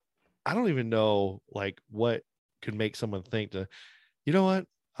I don't even know like what could make someone think to, you know what?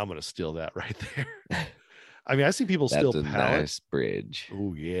 I'm going to steal that right there. I mean, I see people steal That's a pallets. nice bridge.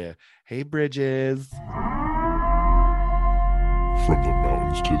 Oh, yeah. Hey, Bridges. From the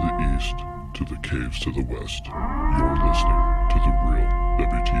mountains to the east, to the caves to the west, you're listening to The Real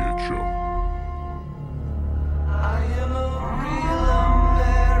WTH Show. I am a real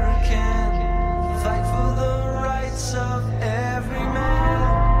American, fight for the rights of every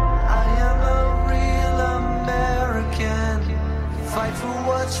man. I am a real American, fight for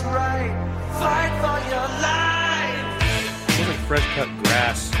what's right, fight for your life. It's like fresh cut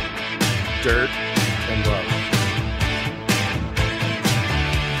grass, dirt, and love.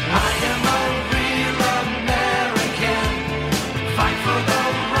 I am a real American, fight for the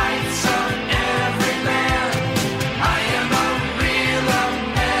rights of every man. I am a real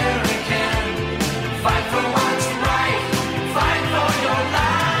American, fight for what's right, fight for your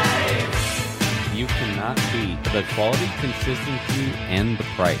life. You cannot beat the quality, consistency, and the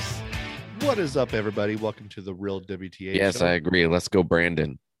price. What is up, everybody? Welcome to the Real WTA Yes, Show. I agree. Let's go,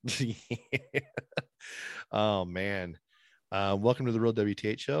 Brandon. Yeah. Oh, man. Welcome to the Real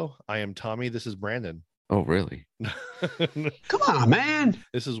WTH Show. I am Tommy. This is Brandon. Oh, really? Come on, man.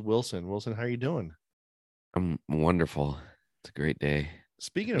 This is Wilson. Wilson, how are you doing? I'm wonderful. It's a great day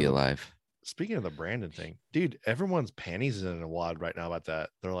Speaking to be of alive. Speaking of the Brandon thing, dude, everyone's panties is in a wad right now about that.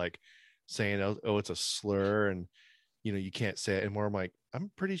 They're like saying, oh, it's a slur and, you can't say it anymore. I'm like, I'm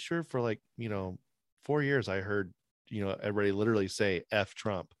pretty sure for 4 years I heard, everybody literally say F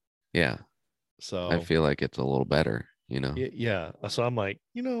Trump. Yeah. So I feel like it's a little better, Yeah. So I'm like,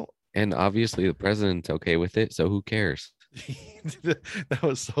 And obviously the president's okay with it, so who cares? that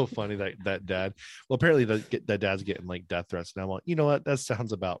was so funny that dad. Well, apparently that dad's getting like death threats now. I'm like, you know what? That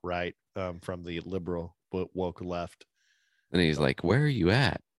sounds about right. From the liberal woke left. And he's like, "Where are you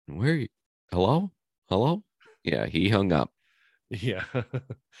at? Where are you? Hello?" Yeah, he hung up. Yeah.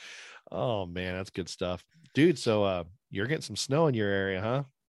 Oh man, that's good stuff, dude. So you're getting some snow in your area, huh?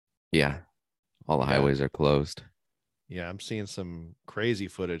 Yeah. All the Yeah. highways are closed. Yeah, I'm seeing some crazy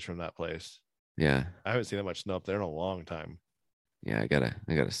footage from that place. Yeah. I haven't seen that much snow up there in a long time. Yeah, I got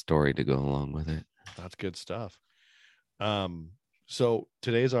a story to go along with it. That's good stuff. So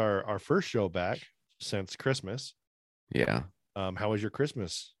today's our first show back since Christmas. Yeah. How was your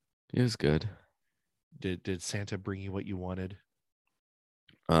Christmas? It was good. Did Santa bring you what you wanted?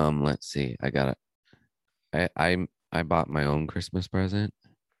 Let's see. I bought my own Christmas present.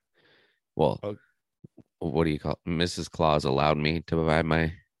 Well, what do you call it? Mrs. Claus allowed me to buy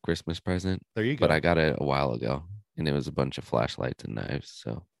my Christmas present. There you go. But I got it a while ago, and it was a bunch of flashlights and knives.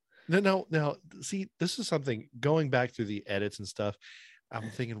 So now, see, this is something going back through the edits and stuff. I'm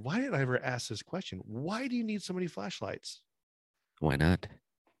thinking, why didn't I ever ask this question? Why do you need so many flashlights? why not?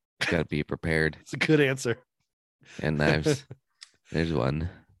 Got to be prepared. It's a good answer. And knives. There's one.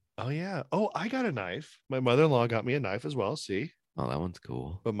 Oh yeah. Oh, I got a knife. My mother-in-law got me a knife as well. See, Oh, that one's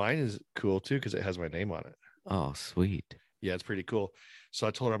cool. but mine is cool too because it has my name on it. Oh, sweet. Yeah, it's pretty cool. So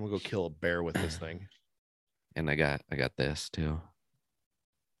I told her I'm gonna go kill a bear with this thing. And I got this too.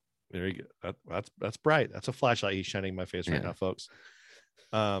 There you go. That's bright. That's a flashlight he's shining in my face right Yeah. now, folks.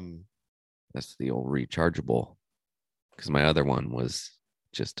 That's the old rechargeable. Because my other one was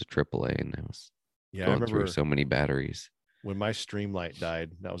just a AAA, and I was Yeah, I going remember through so many batteries. when my Streamlight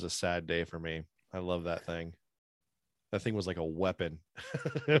died. That was a sad day for me. I love that thing. That thing was like a weapon.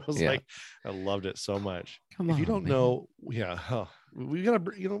 It was Yeah. like I loved it so much. Come If you on, don't man. know, yeah, we gotta,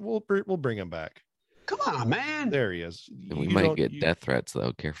 we'll bring him back. Come on, man. There he is. We You might don't- get you- death threats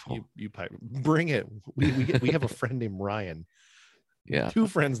though. Careful. You pipe. Bring it. We have a friend named Ryan. Yeah. 2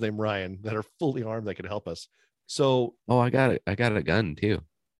 friends named Ryan that are fully armed that could help us. So, Oh, I got it. I got a gun too.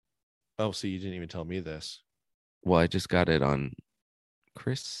 oh, so you didn't even tell me this. Well, I just got it on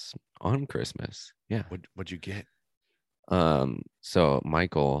Christmas. Yeah. What'd you get? So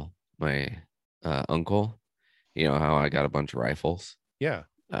Michael, my uncle, you know how I got a bunch of rifles? Yeah.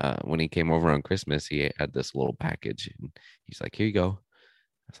 When he came over on Christmas, he had this little package and he's like, "Here you go."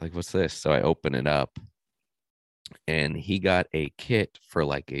 I was like, "What's this?" So I open it up and he got a kit for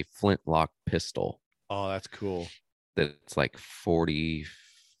like a flintlock pistol Oh, that's cool. that's like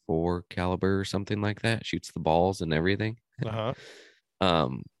 44 caliber or something like that. Shoots the balls and everything. Uh-huh.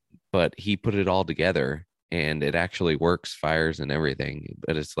 But he put it all together and it actually works, fires and everything.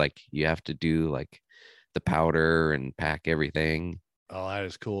 But it's like you have to do like the powder and pack everything. Oh, that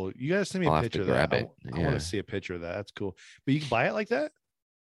is cool. You guys send me I'll a have picture to of that. grab it. I want Yeah. to see a picture of that. That's cool. But you can buy it like that?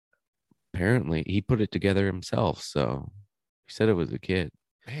 Apparently, he put it together himself. So he said it was a kid.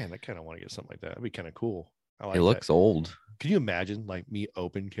 Man, I kind of want to get something like that. That'd be kind of cool. I like It looks old. Can you imagine like me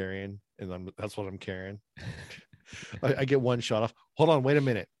open carrying, and that's what I'm carrying? I get one shot off. Hold on, wait a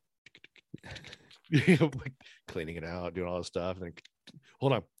minute. Like cleaning it out, doing all this stuff, and then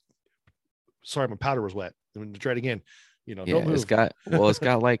hold on. Sorry, my powder was wet. I'm gonna try it again. Don't Yeah, move. it's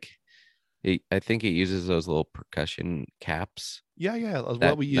got like I think it uses those little percussion caps. Yeah, that's That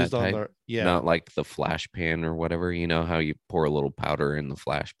what we used on type, the not like the flash pan or whatever. You know how you pour a little powder in the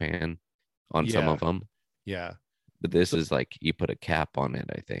flash pan on some yeah, of them, yeah. but this So, is like you put a cap on it,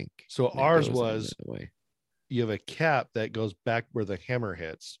 I think. so And it ours goes in was that way. you have a cap that goes back where the hammer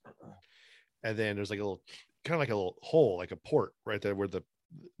hits, and then there's like a little kind of like a little hole, like a port right there where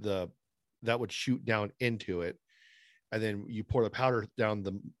the that would shoot down into it, and then you pour the powder down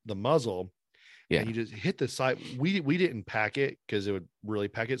the muzzle, Yeah, and you just hit the side. We didn't pack it because it would really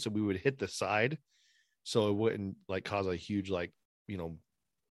pack it, so we would hit the side, so it wouldn't like cause a huge like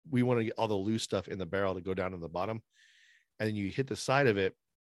we want to get all the loose stuff in the barrel to go down to the bottom, and then you hit the side of it,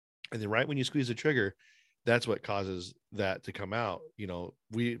 and then right when you squeeze the trigger, that's what causes that to come out.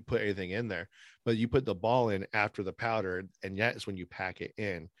 We didn't put anything in there, but you put the ball in after the powder, and that's when you pack it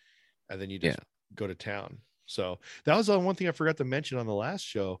in, and then you just go to town. So that was the one thing I forgot to mention on the last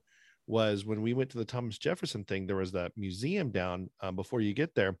show was when we went to the Thomas Jefferson thing, there was that museum down before you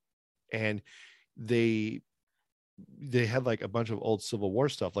get there, and they had like a bunch of old Civil War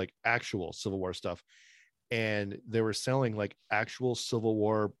stuff, like actual Civil War stuff, and they were selling like actual Civil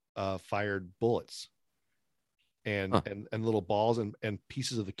War fired bullets and Huh. and little balls and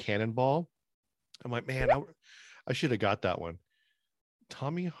pieces of the cannonball. I'm like, man, I should have got that one.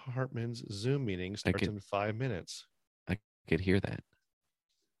 Tommy Hartman's Zoom meeting starts in 5 minutes. I could hear that.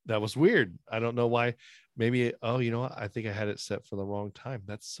 That was weird. I don't know why. Maybe, oh, you know what? I think I had it set for the wrong time.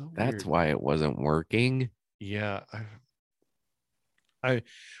 That's so weird. That's why it wasn't working. Yeah.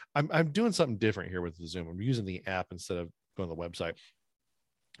 I'm doing something different here with the Zoom. I'm using the app instead of going to the website.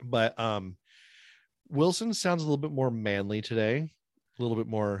 But Wilson sounds a little bit more manly today, a little bit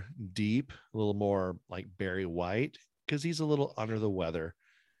more deep, a little more like Barry White, because he's a little under the weather.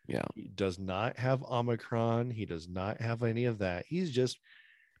 Yeah. He does not have Omicron. He does not have any of that. He's just,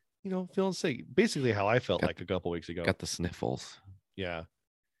 feeling sick. Basically how I felt like a couple weeks ago. Got the sniffles. Yeah.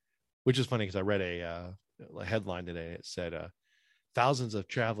 Which is funny because I read a headline today. It said, thousands of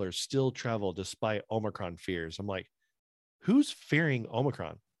travelers still travel despite Omicron fears. I'm like, who's fearing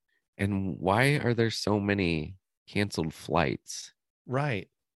Omicron? And why are there so many canceled flights? Right.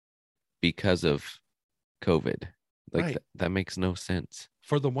 Because of COVID. Like Right. That makes no sense.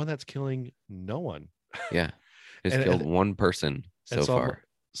 For the one that's killing no one. Yeah. It's killed one person so far.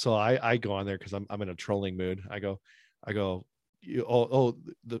 So I go on there because I'm in a trolling mood. I go,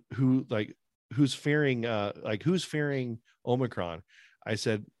 who's fearing who's fearing Omicron? I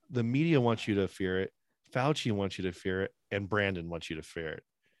said the media wants you to fear it, Fauci wants you to fear it, and Brandon wants you to fear it.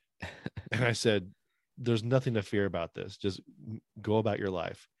 And I said, there's nothing to fear about this. Just go about your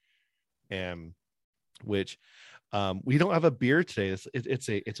life. And which we don't have a beer today.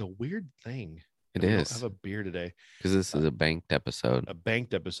 It's a weird thing. It we is. don't have a beer today because this is a banked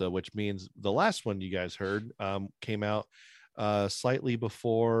episode. Which means the last one you guys heard came out slightly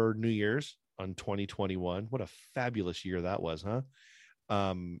before New Year's on 2021. What a fabulous year that was, huh?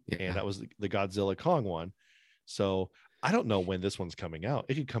 And that was the Godzilla Kong one. So I don't know when this one's coming out.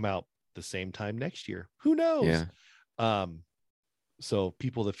 It could come out the same time next year. Who knows? Yeah. So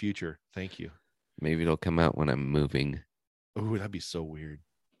people of the future, thank you. Maybe it'll come out when I'm moving. Oh, that'd be so weird.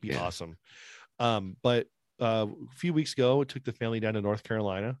 Be awesome. But a few weeks ago, we took the family down to North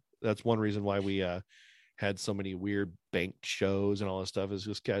Carolina. That's one reason why we had so many weird bank shows and all this stuff is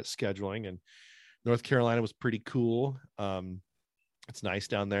just scheduling. And North Carolina was pretty cool. It's nice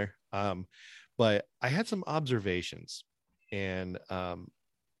down there. But I had some observations, and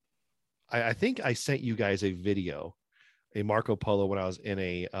I think I sent you guys a video, a Marco Polo when I was in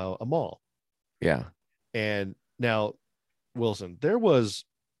a mall. Yeah. And now, Wilson, there was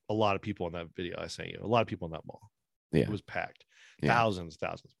a lot of people in that video I sent you. A lot of people in that mall. Yeah. It was packed. Yeah. Thousands.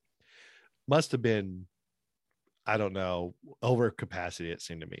 Must have been, I don't know, over capacity, it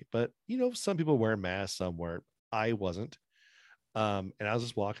seemed to me. But, some people wear masks, some weren't. I wasn't. And I was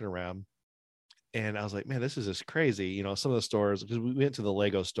just walking around, and I was like, man, this is just crazy. Some of the stores, because we went to the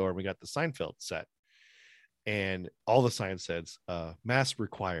Lego store and we got the Seinfeld set. And all the signs said, mask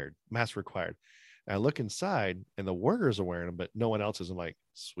required. And I look inside, and the workers are wearing them, but no one else is. I'm like,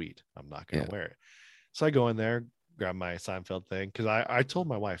 sweet, I'm not going to wear it. So I go in there, grab my Seinfeld thing, because I told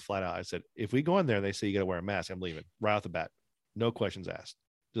my wife flat out, I said, if we go in there and they say you got to wear a mask, I'm leaving right off the bat. No questions asked.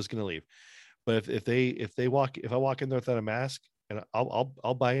 Just going to leave. But if I walk in there without a mask, and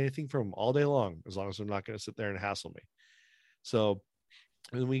I'll buy anything from them all day long, as long as they're not going to sit there and hassle me. So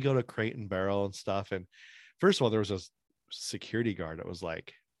and we go to Crate and Barrel and stuff. And first of all, there was a security guard that was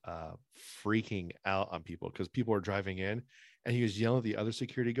like freaking out on people because people were driving in, and he was yelling at the other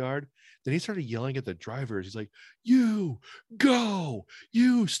security guard. Then he started yelling at the drivers. He's like, "You go,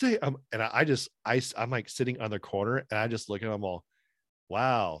 you stay." And I'm like sitting on the corner, and I just look at him all,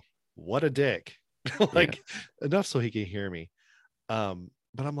 wow, what a dick. Like enough so he can hear me.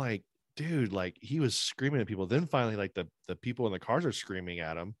 But I'm like, dude, like he was screaming at people. Then finally, like the people in the cars are screaming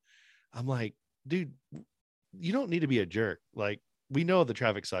at him. I'm like, dude, you don't need to be a jerk. Like, we know the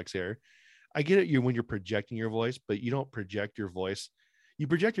traffic sucks here. I get it, when you're projecting your voice, but you don't project your voice. You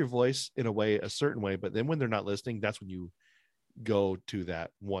project your voice in a certain way, but then when they're not listening, that's when you go to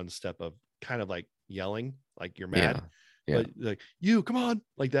that one step of kind of like yelling, like you're mad. Yeah. But like, you come on,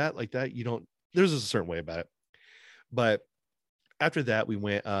 like that. You don't, there's a certain way about it. But after that, we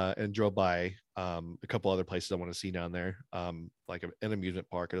went and drove by a couple other places I want to see down there, like an amusement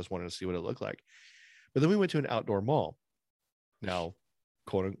park. I just wanted to see what it looked like. But then we went to an outdoor mall. Now,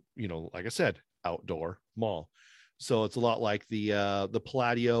 like I said, outdoor mall. So it's a lot like the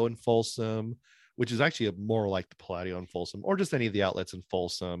Palladio in Folsom, which is actually more like the Palladio in Folsom, or just any of the outlets in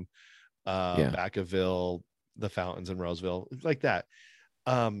Folsom, Vacaville, the Fountains in Roseville, like that.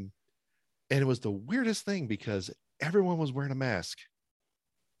 And it was the weirdest thing because everyone was wearing a mask.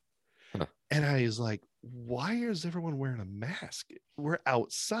 Huh. And I was like, why is everyone wearing a mask? We're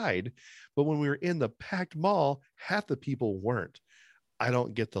outside, but when we were in the packed mall, half the people weren't. I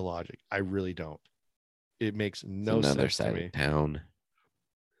don't get the logic. I really don't. It makes no it's another sense side to me. of town.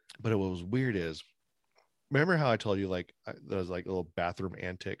 But what was weird is, remember how I told you like those like little bathroom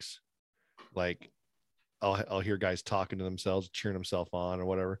antics? Like I'll hear guys talking to themselves, cheering themselves on or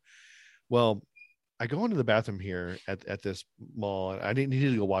whatever. Well, I go into the bathroom here at this mall, and I didn't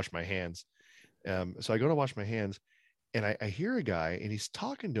need to go wash my hands. So I go to wash my hands, and I hear a guy, and he's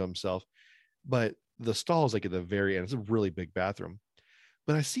talking to himself, but the stall is like at the very end. It's a really big bathroom,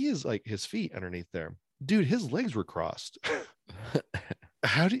 but I see his feet underneath there. Dude, his legs were crossed.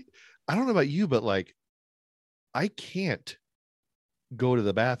 I don't know about you, but like, I can't go to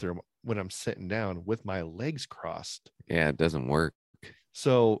the bathroom when I'm sitting down with my legs crossed. Yeah, it doesn't work.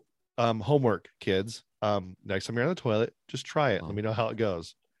 So homework, kids. Next time you're on the toilet, just try it. Oh. Let me know how it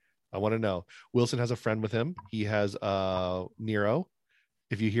goes. I want to know. Wilson has a friend with him. He has Nero.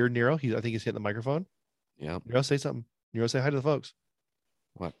 If you hear Nero, I think he's hitting the microphone. Yeah. Nero, say something. Nero, say hi to the folks.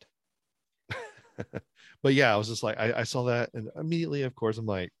 What? But yeah, I was just like, I saw that, and immediately, of course, I'm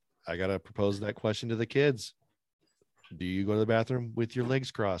like, I gotta propose that question to the kids. Do you go to the bathroom with your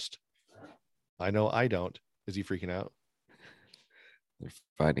legs crossed? I know I don't. Is he freaking out? They're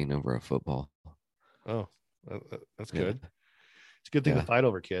fighting over a football. Oh, that's Yeah. good. It's a good thing to fight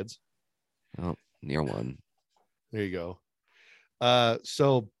over, kids. Oh, near one. There you go.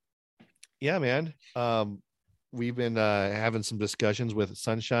 So yeah, man. We've been having some discussions with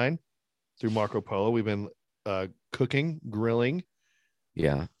Sunshine through Marco Polo. We've been cooking, grilling.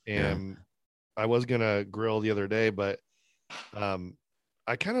 Yeah. And I was gonna grill the other day, but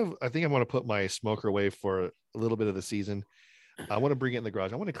I think I want to put my smoker away for a little bit of the season. I want to bring it in the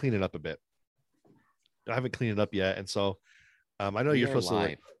garage. I want to clean it up a bit. I haven't cleaned it up yet, and so I know you're supposed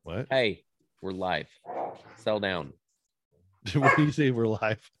live. to. What? Hey, we're live. Settle down. What do you say? We're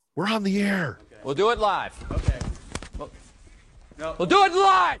live. We're on the air. Okay. We'll do it live. Okay. We'll do it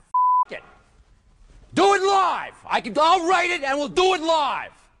live. F it. Do it live. I'll write it and we'll do it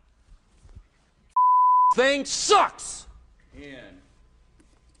live. Thing sucks. In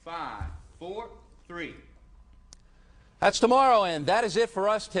 5, 4, 3. That's tomorrow, and that is it for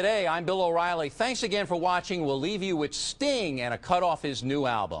us today. I'm Bill O'Reilly. Thanks again for watching. We'll leave you with Sting and a cut off his new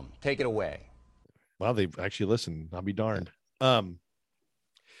album. Take it away. Wow, they've actually listened. I'll be darned.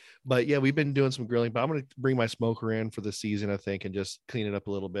 But yeah, we've been doing some grilling, but I'm going to bring my smoker in for the season, I think, and just clean it up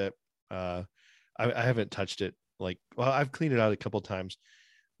a little bit. I haven't touched it. I've cleaned it out a couple of times,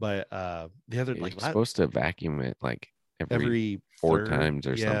 but the other You're supposed to vacuum it like every 4 times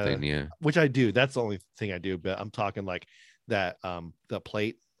or something. Yeah, which I do. That's the only thing I do. But I'm talking like that. The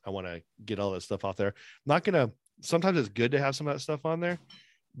plate. I want to get all that stuff off there. I'm not gonna. Sometimes it's good to have some of that stuff on there,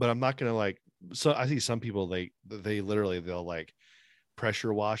 but I'm not gonna like. So I see some people they literally they'll like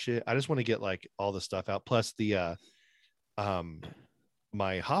pressure wash it. I just want to get like all the stuff out. Plus the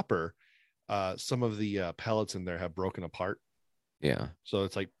my hopper. Some of the pellets in there have broken apart. Yeah. So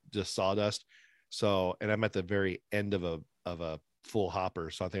it's like just sawdust. So, and I'm at the very end of a full hopper.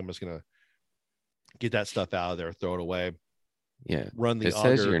 So I think I'm just going to get that stuff out of there, throw it away. Yeah. Run the It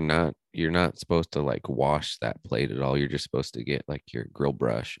says you're not supposed to like wash that plate at all. You're just supposed to get like your grill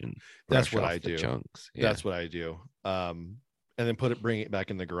brush and that's brush what off I the do. chunks. Yeah. That's what I do. and then bring it back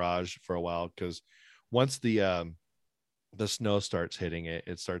in the garage for a while, because once the snow starts hitting it,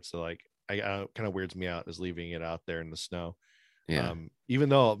 it starts to like I kind of weirds me out is leaving it out there in the snow. Yeah. Even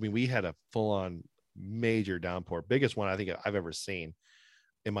though I mean we had a full on major downpour, biggest one I think I've ever seen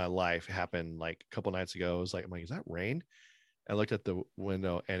in my life, happened like a couple nights ago. It was like, I'm like, is that rain? I looked at the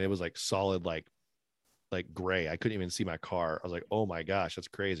window and it was like solid, like gray. I couldn't even see my car. I was like, oh my gosh, that's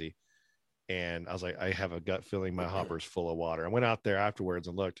crazy. And I was like, I have a gut feeling my hopper's full of water. I went out there afterwards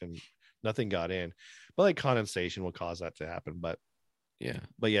and looked, and nothing got in. But like condensation will cause that to happen. But yeah,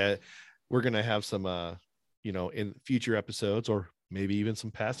 we're gonna have some in future episodes, or maybe even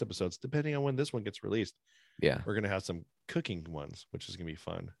some past episodes, depending on when this one gets released. Yeah. We're gonna have some cooking ones, which is gonna be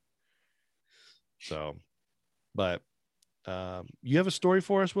fun. So, but you have a story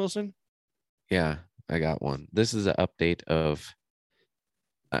for us, Wilson? Yeah, I got one. This is an update of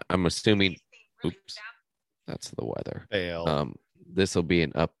I'm assuming oops, that's the weather. Fail. This will be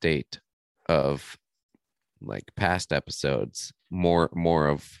an update of like past episodes, more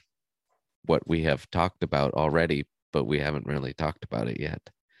of what we have talked about already, but we haven't really talked about it yet.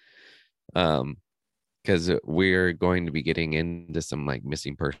 Because we're going to be getting into some like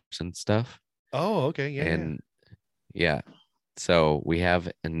missing person stuff. Oh, okay. Yeah. And yeah. So we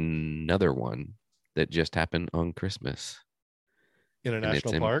have another one that just happened on Christmas. In a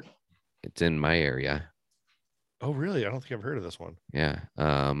national park? It's in my area. Oh, really? I don't think I've heard of this one. Yeah.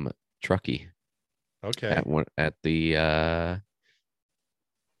 Truckee. Okay. At the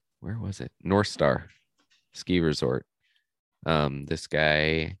where was it? North Star Ski Resort. This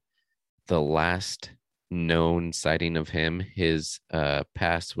guy, the last known sighting of him, his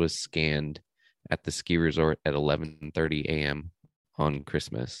pass was scanned at the ski resort at 11:30 a.m. on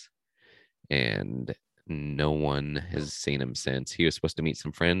Christmas, and no one has seen him since. He was supposed to meet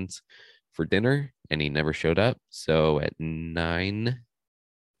some friends for dinner, and he never showed up. So at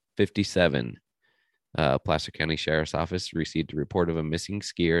 9:57, Placer County Sheriff's Office received a report of a missing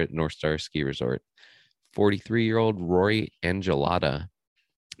skier at North Star Ski Resort. 43-year-old Roy Angelata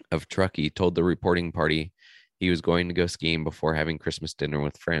of Truckee told the reporting party he was going to go skiing before having Christmas dinner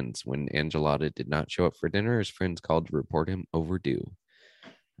with friends. When Angelata did not show up for dinner, his friends called to report him overdue.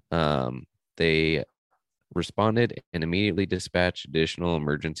 They responded and immediately dispatched additional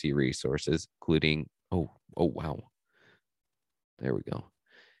emergency resources, including wow, there we go,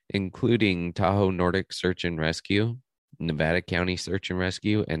 including Tahoe Nordic Search and Rescue, Nevada County Search and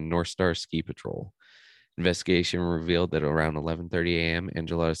Rescue, and North Star Ski Patrol. Investigation revealed that around 11:30 a.m.,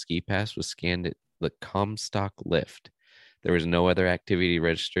 Angelata's ski pass was scanned at the Comstock lift. There was no other activity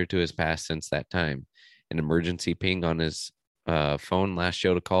registered to his pass since that time. An emergency ping on his phone last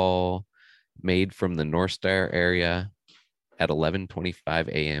showed a call made from the North Star area at 11:25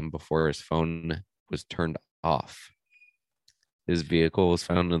 a.m. before his phone was turned off. His vehicle was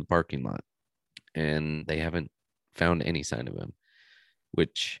found in the parking lot, and they haven't found any sign of him,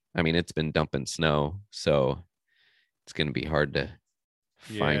 which, I mean, it's been dumping snow, so it's going to be hard to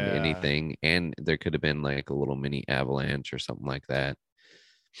find anything. And there could have been like a little mini avalanche or something like that.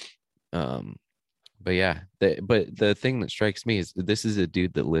 But yeah, but the thing that strikes me is this is a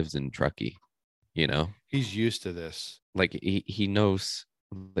dude that lives in Truckee, you know? He's used to this. Like he knows,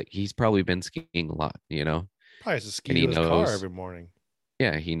 like he's probably been skiing a lot, you know? Probably has to ski to his car every morning.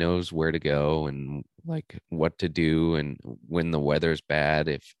 Yeah, he knows where to go and like what to do and when the weather's bad,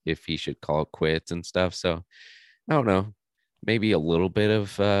 if he should call it quits and stuff. So I don't know, maybe a little bit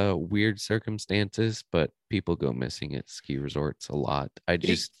of weird circumstances, but people go missing at ski resorts a lot. I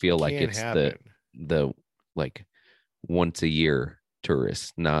just feel like it's happen. the like once a year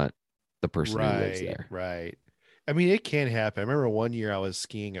tourist, not the person who lives there. Right. I mean, it can happen. I remember one year I was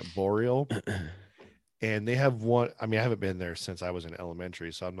skiing at Boreal. And they have one, I mean, I haven't been there since I was in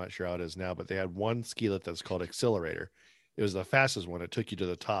elementary, so I'm not sure how it is now, but they had one ski lift that's called Accelerator. It was the fastest one. It took you to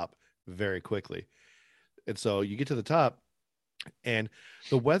the top very quickly. And so you get to the top, and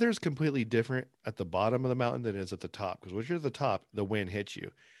the weather is completely different at the bottom of the mountain than it is at the top. Because once you're at the top, the wind hits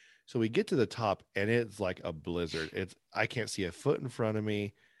you. So we get to the top, and it's like a blizzard. I can't see a foot in front of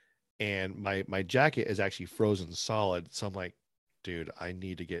me, and my jacket is actually frozen solid. So I'm like, dude, I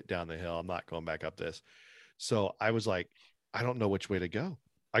need to get down the hill. I'm not going back up this. So I was like, I don't know which way to go.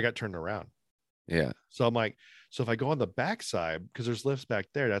 I got turned around. Yeah. So I'm like, so if I go on the backside, because there's lifts back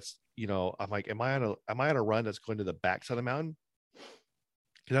there, that's, I'm like, am I on a run that's going to the backside of the mountain?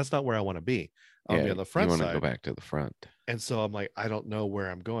 Because that's not where I want to be. I'll be on the front side. You want to go back to the front. And so I'm like, I don't know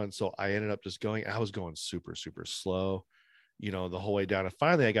where I'm going. So I ended up just going. I was going super, super slow, the whole way down. And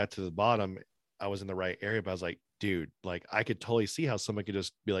finally I got to the bottom. I was in the right area, but I was like, dude, like I could totally see how someone could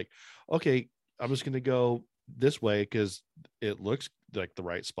just be like, okay, I'm just going to go this way because it looks like the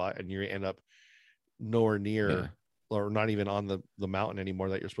right spot, and you end up nowhere near or not even on the mountain anymore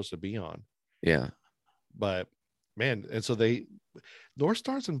that you're supposed to be on. Yeah. But man, and so North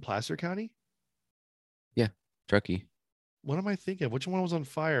Star's in Placer County. Yeah. Truckee. What am I thinking of? Which one was on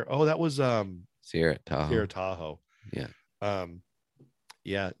fire? Oh, that was Sierra Tahoe. Sierra Tahoe. Yeah.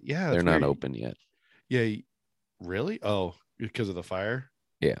 Yeah. They're not open yet. Yeah. Really? Oh, because of the fire?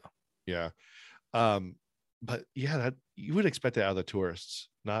 Yeah. Yeah. But yeah, that you would expect that out of the tourists,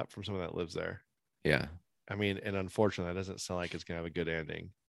 not from someone that lives there. Yeah. I mean, and unfortunately, that doesn't sound like it's gonna have a good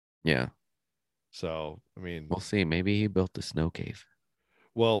ending. Yeah. So, I mean, We'll see. Maybe he built a snow cave.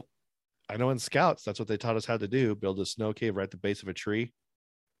 well, I know in Scouts, that's what they taught us how to do: build a snow cave right at the base of a tree.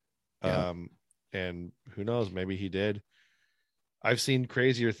 Yeah. And who knows? Maybe he did. I've seen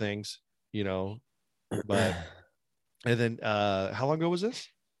crazier things, but and then how long ago was this?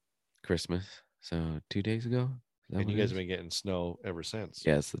 Christmas. So 2 days ago. And you guys have been getting snow ever since.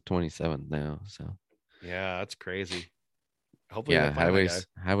 Yeah, it's the 27th now. So yeah, that's crazy. Hopefully, yeah,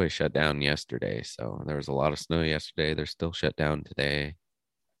 highway shut down yesterday. So there was a lot of snow yesterday. They're still shut down today.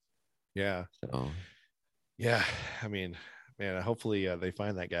 Yeah. So yeah, I mean, man, hopefully they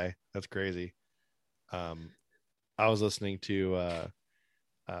find that guy. That's crazy. I was listening to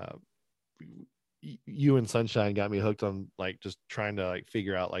you and Sunshine got me hooked on like just trying to like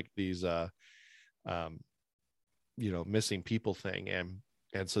figure out like these missing people thing,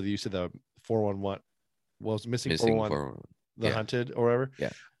 and so you said the 411 was missing 411 the hunted or whatever,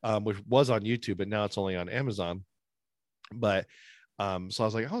 which was on YouTube, but now it's only on Amazon. But so I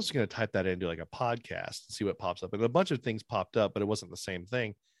was like, I was just gonna type that into like a podcast and see what pops up, and a bunch of things popped up, but it wasn't the same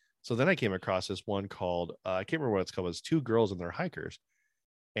thing. So then I came across this one called I can't remember what it's called. It's two girls and they're hikers,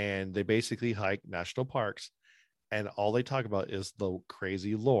 and they basically hike national parks, and all they talk about is the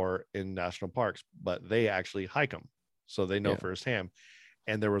crazy lore in national parks, but they actually hike them, so they know firsthand.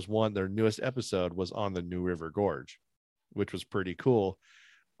 And there was one, their newest episode was on the New River Gorge, which was pretty cool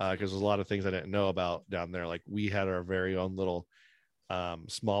because there's a lot of things I didn't know about down there. Like we had our very own little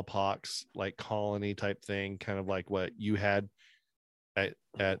smallpox like colony type thing, kind of like what you had at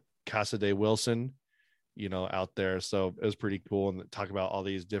Casa de Wilson, out there. So it was pretty cool, and talk about all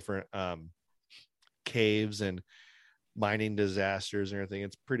these different caves and mining disasters and everything.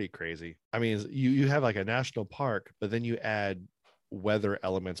 It's pretty crazy. I mean, you have like a national park, but then you add weather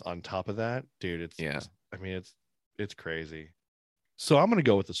elements on top of that, dude. It's crazy. So I'm gonna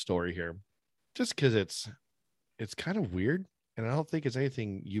go with the story here, just because it's kind of weird, and I don't think it's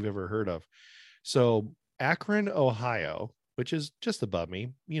anything you've ever heard of. So Akron, Ohio, which is just above me,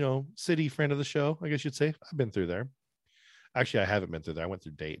 city friend of the show, I guess you'd say. I've been through there. Actually, I haven't been through there. I went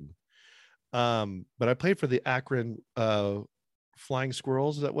through Dayton. But I played for the Akron Flying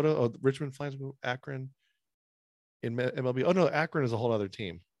Squirrels. Is that what? Richmond Flying Squirrels, Akron in MLB. Oh no, Akron is a whole other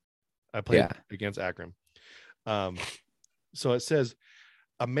team. I played against Akron. So it says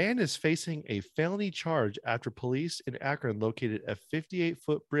a man is facing a felony charge after police in Akron located a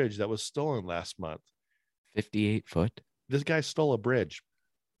 58-foot bridge that was stolen last month. 58 foot. This guy stole a bridge.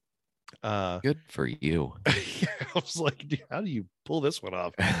 Good for you. I was like, dude, how do you pull this one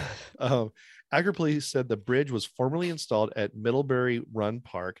off? Akron police said the bridge was formerly installed at Middlebury Run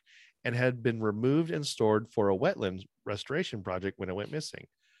Park and had been removed and stored for a wetlands restoration project when it went missing.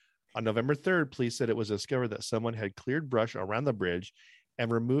 On November 3rd, police said it was discovered that someone had cleared brush around the bridge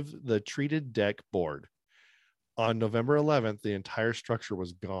and removed the treated deck board. On November 11th, the entire structure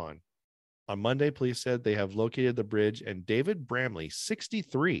was gone. On Monday, police said they have located the bridge, and David Bramley,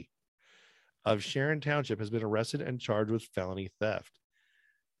 63, of Sharon Township, has been arrested and charged with felony theft.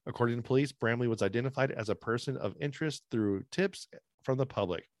 According to police, Bramley was identified as a person of interest through tips from the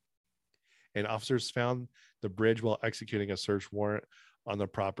public, and officers found the bridge while executing a search warrant on the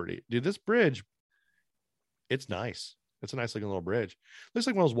property. Dude, this bridge, it's nice. It's a nice looking little bridge. Looks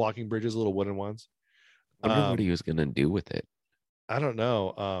like one of those walking bridges, little wooden ones. I wonder what he was going to do with it. I don't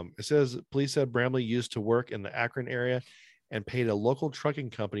know. It says police said Bramley used to work in the Akron area and paid a local trucking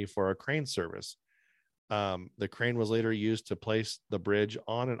company for a crane service. The crane was later used to place the bridge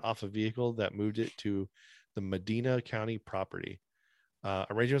on and off a vehicle that moved it to the Medina County property.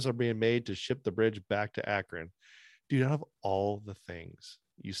 Arrangements are being made to ship the bridge back to Akron. Dude, out of all the things,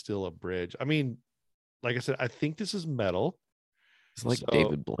 you steal a bridge. I mean, like I said, I think this is metal. It's like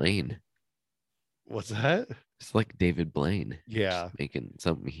David Blaine. What's that? It's like David Blaine. Yeah. Just making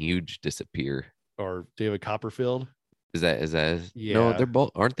something huge disappear. Or David Copperfield. Is that? Yeah. No,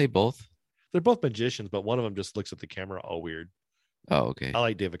 aren't they both? They're both magicians, but one of them just looks at the camera all weird. Oh, okay. I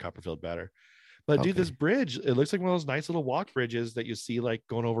like David Copperfield better. But dude, this bridge, it looks like one of those nice little walk bridges that you see like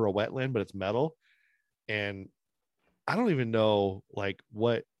going over a wetland, but it's metal. And I don't even know like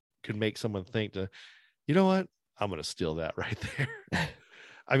what could make someone think to, you know what? I'm gonna steal that right there.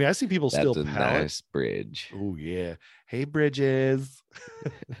 I mean, I see people steal That's a pallets. nice bridge. Oh yeah. Hey Bridges.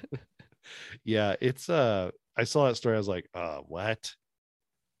 Yeah, it's I saw that story. I was like, what?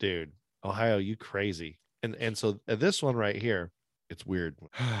 Dude, Ohio, you crazy. And so this one right here, it's weird.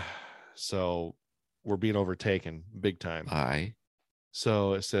 So we're being overtaken big time. Bye.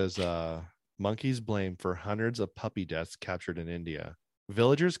 So it says monkeys blamed for hundreds of puppy deaths captured in India.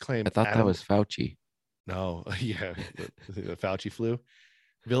 Villagers claim I thought that was Fauci. No, yeah, the Fauci flu.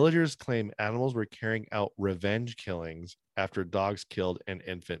 Villagers claim animals were carrying out revenge killings after dogs killed an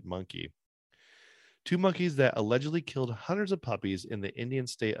infant monkey. 2 monkeys that allegedly killed hundreds of puppies in the Indian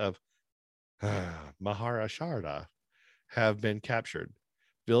state of Maharashtra have been captured.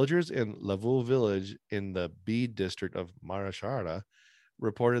 Villagers in Lavul village in the Bede district of Maharashtra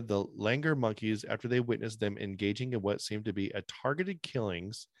reported the langur monkeys after they witnessed them engaging in what seemed to be a targeted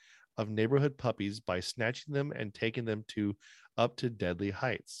killings of neighborhood puppies by snatching them and taking them up to deadly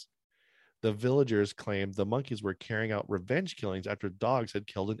heights. The villagers claimed the monkeys were carrying out revenge killings after dogs had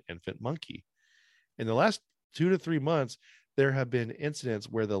killed an infant monkey. In the last 2 to 3 months, there have been incidents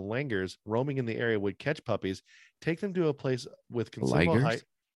where the langurs roaming in the area would catch puppies, take them to a place with considerable Ligers? height.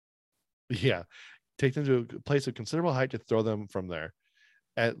 Yeah, take them to a place of considerable height to throw them from there.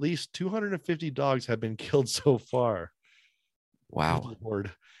 At least 250 dogs have been killed so far. Wow. Good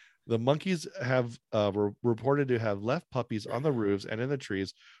Lord. The monkeys have were reported to have left puppies on the roofs and in the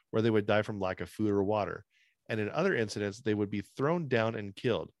trees where they would die from lack of food or water. And in other incidents, they would be thrown down and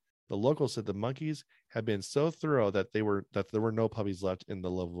killed. The locals said the monkeys had been so thorough that there were no puppies left in the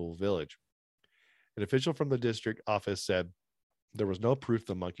Lavul village. An official from the district office said there was no proof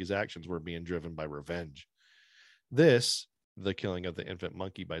the monkeys' actions were being driven by revenge. This, the killing of the infant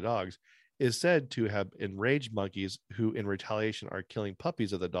monkey by dogs, is said to have enraged monkeys who, in retaliation, are killing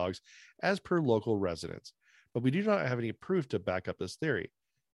puppies of the dogs, as per local residents. But we do not have any proof to back up this theory.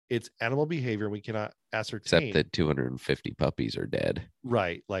 It's animal behavior. We cannot ascertain. Except that 250 puppies are dead.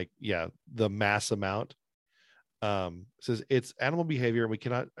 Right. Like, yeah, the mass amount. Says it's animal behavior, and we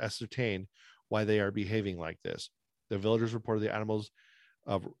cannot ascertain why they are behaving like this. The villagers reported the animals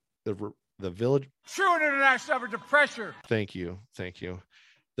of the village. True international effort to pressure. Thank you.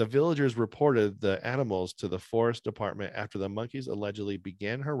 The villagers reported the animals to the forest department after the monkeys allegedly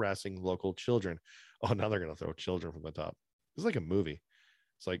began harassing local children. Oh, now they're going to throw children from the top. It's like a movie.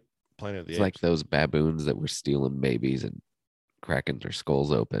 It's like Planet of the It's Apes. like those baboons that were stealing babies and cracking their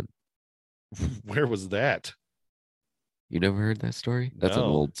skulls open. Where was that? You never heard that story? That's an No.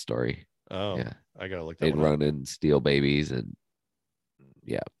 old story. Oh, Yeah. I got to look that They'd one up. run in and steal babies and,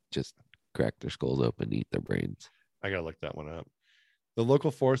 yeah, just crack their skulls open, eat their brains. I got to look that one up. The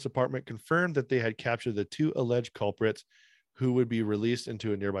local forest department confirmed that they had captured the 2 alleged culprits who would be released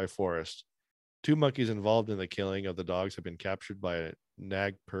into a nearby forest. 2 monkeys involved in the killing of the dogs have been captured by a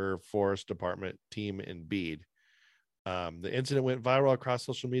Nagpur Forest Department team in Bede. The incident went viral across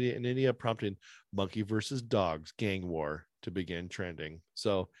social media in India, prompting monkey versus dogs gang war to begin trending.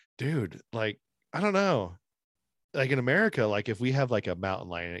 So, dude, like, I don't know. Like in America, like if we have like a mountain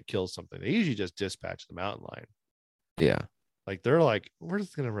lion and it kills something, they usually just dispatch the mountain lion. Yeah. Like they're like, we're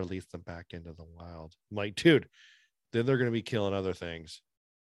just gonna release them back into the wild. I'm like, dude, then they're gonna be killing other things.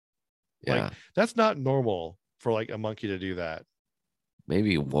 Yeah. Like that's not normal for like a monkey to do that.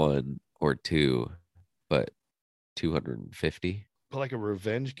 Maybe 1 or 2, but 250. But like a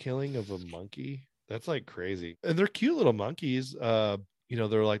revenge killing of a monkey, that's like crazy. And they're cute little monkeys. You know,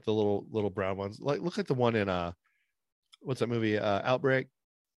 they're like the little brown ones. Like look like the one in what's that movie? Outbreak.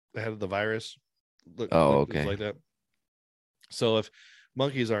 They had the virus. Okay. Like that. So if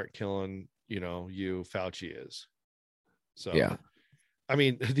monkeys aren't killing, you Fauci is. So Yeah. I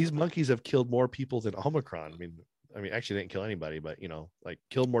mean, these monkeys have killed more people than Omicron. I mean, actually they didn't kill anybody, but like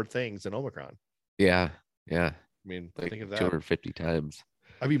killed more things than Omicron. Yeah. Yeah. I mean, Like think of that. 250 times.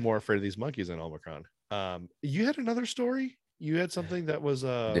 I'd be more afraid of these monkeys than Omicron. You had another story? You had something that was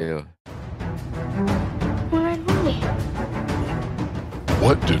Yeah.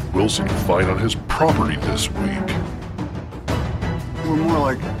 What did Wilson find on his property this week? We're more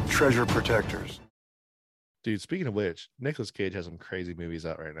like treasure protectors. Dude, speaking of which, Nicolas Cage has some crazy movies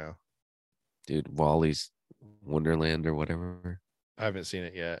out right now. Dude, Wally's Wonderland or whatever. I haven't seen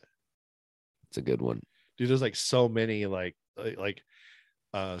it yet. It's a good one. Dude, there's like so many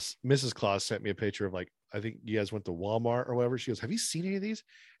Mrs. Claus sent me a picture of like, I think you guys went to Walmart or whatever. She goes, have you seen any of these?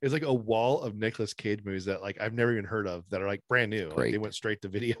 It's like a wall of Nicolas Cage movies that like I've never even heard of that are like brand new. Like, Great. they went straight to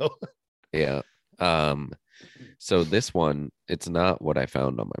video. Yeah. So this one, it's not what I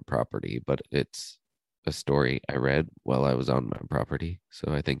found on my property, but it's a story I read while I was on my property,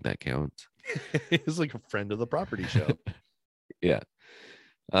 so I think that counts. He's like a friend of the property show. Yeah.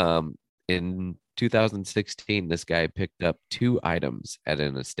 In 2016, this guy picked up 2 items at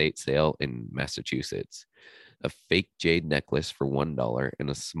an estate sale in Massachusetts: a fake jade necklace for $1 and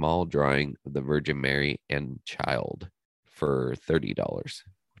a small drawing of the Virgin Mary and child for $30,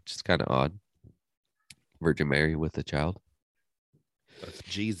 which is kind of odd. Virgin Mary with a child. That's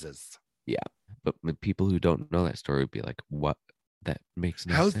Jesus. Yeah. But the people who don't know that story would be like, what? That makes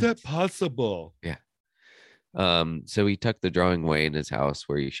no How's sense. that possible? Yeah. So he tucked the drawing away in his house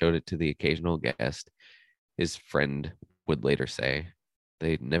where he showed it to the occasional guest. His friend would later say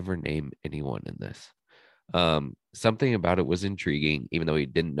they'd never name anyone in this. Something about it was intriguing, even though he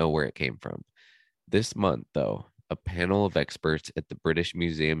didn't know where it came from. This month, though, a panel of experts at the British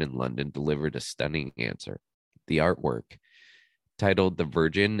Museum in London delivered a stunning answer. The artwork, titled The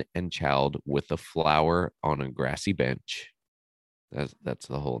Virgin and Child with a Flower on a Grassy Bench, that's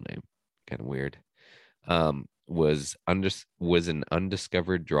the whole name, kind of weird, was an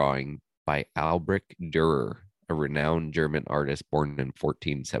undiscovered drawing by Albrecht Dürer, a renowned German artist born in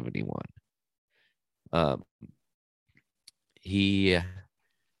 1471. He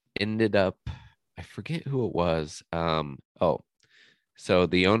ended up, I forget who it was. So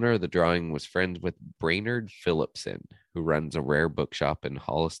the owner of the drawing was friends with Brainerd Phillipson, who runs a rare bookshop in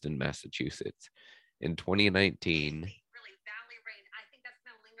Holliston, Massachusetts. In 2019,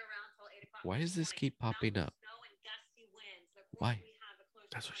 why does this keep popping up? Why?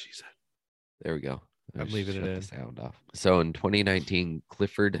 That's what she said. There we go. I'm leaving it in. The sound off. So in 2019,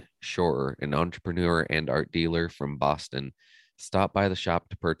 Clifford Shore, an entrepreneur and art dealer from Boston, stopped by the shop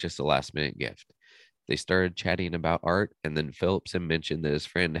to purchase a last-minute gift. They started chatting about art, and then Phillipson mentioned that his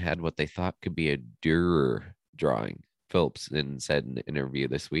friend had what they thought could be a Dürer drawing. Phillipson said in an interview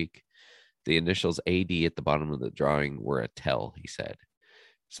this week, the initials AD at the bottom of the drawing were a tell, he said.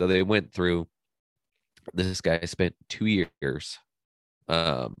 So they went through, this guy spent 2 years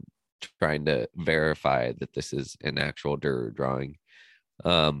trying to verify that this is an actual Dürer drawing.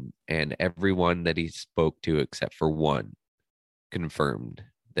 And everyone that he spoke to, except for one, confirmed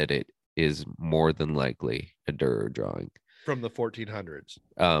that it is more than likely a Dürer drawing. From the 1400s.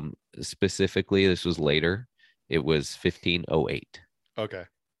 Specifically, this was later. It was 1508. Okay.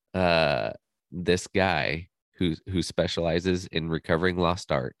 This guy who specializes in recovering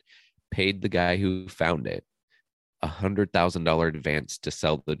lost art paid the guy who found it $100,000 advance to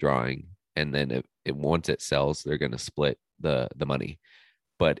sell the drawing, and then once it sells, they're going to split the money.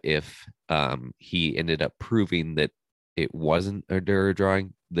 But if he ended up proving that it wasn't a Dürer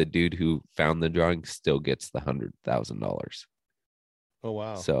drawing, the dude who found the drawing still gets the $100,000. Oh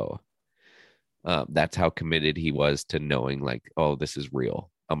wow! So that's how committed he was to knowing, like, oh, this is real.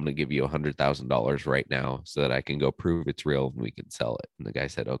 I'm going to give you $100,000 right now so that I can go prove it's real and we can sell it. And the guy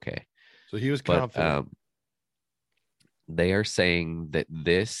said, okay. So he was confident. They are saying that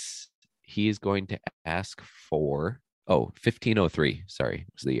he is going to ask for, 1503, sorry,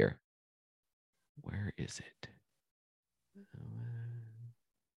 was the year. Where is it?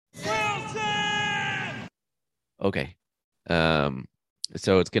 Wilson! Okay.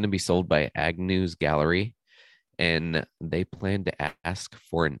 So it's going to be sold by Agnew's Gallery, and they plan to ask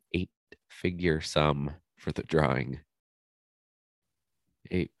for an 8-figure sum for the drawing.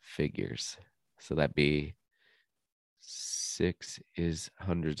 8 figures. So that'd be 6 is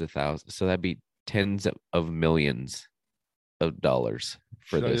hundreds of thousands. So that'd be tens of millions of dollars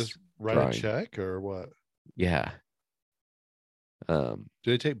for Should this. I just write drawing. a check or what? Yeah. Do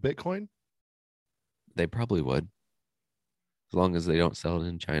they take Bitcoin? They probably would, as long as they don't sell it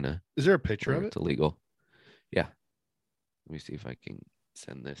in China. Is there a picture of it? It's illegal. Yeah. Let me see if I can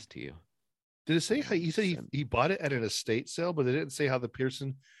send this to you. Did it say how you said he bought it at an estate sale, but they didn't say how the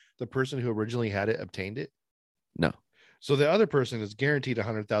person who originally had it obtained it? No. So the other person is guaranteed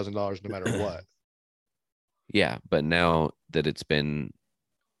 $100,000 no matter what. Yeah, but now that it's been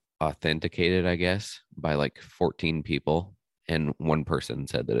authenticated, I guess, by like 14 people, and one person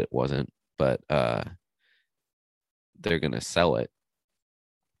said that it wasn't, but they're going to sell it,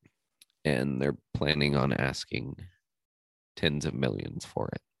 and they're planning on asking tens of millions for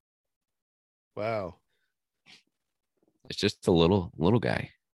it. Wow. It's just a little guy.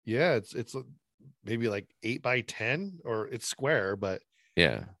 Yeah, it's maybe like 8 by 10, or it's square, but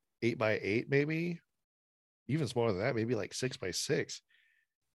yeah, 8 by 8, maybe even smaller than that, maybe like 6 by 6.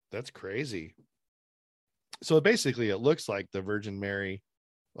 That's crazy. So basically it looks like the Virgin Mary,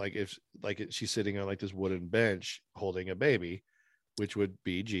 like she's sitting on like this wooden bench holding a baby, which would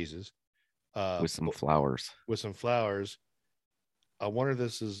be Jesus, with some flowers. I wonder if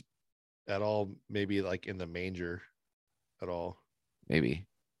this is at all, maybe like in the manger at all. Maybe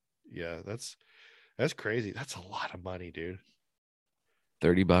Yeah, that's crazy. That's a lot of money, dude.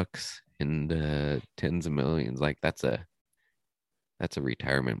 $30 and tens of millions. Like that's a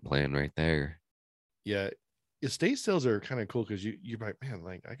retirement plan right there. Yeah, estate sales are kind of cool because you're like, man,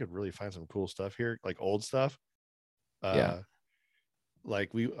 like I could really find some cool stuff here, like old stuff. Yeah.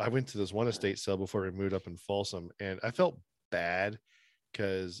 Like I went to this one estate sale before we moved up in Folsom, and I felt bad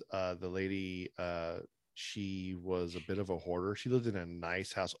because the lady, she was a bit of a hoarder. She lived in a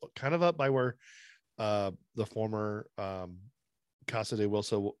nice house, kind of up by where the former Casa de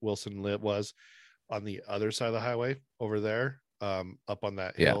Wilson was, on the other side of the highway over there, up on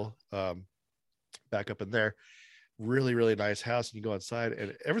that hill, back up in there. Really, really nice house. And you go inside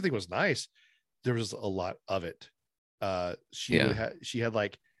and everything was nice. There was a lot of it. She had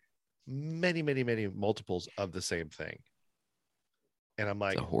like many, many, many multiples of the same thing. And I'm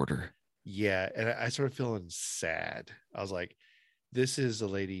like, it's a hoarder. Yeah. And I started feeling sad. I was like, this is a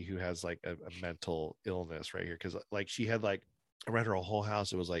lady who has like a mental illness right here. Cause like she had like around her whole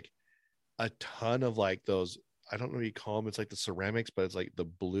house, it was like a ton of like those, I don't know what you call them. It's like the ceramics, but it's like the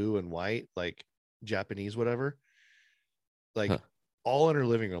blue and white, like Japanese, whatever. Like all in her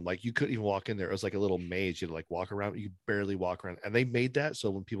living room. Like you couldn't even walk in there. It was like a little maze. You'd like walk around. You barely walk around. And they made that so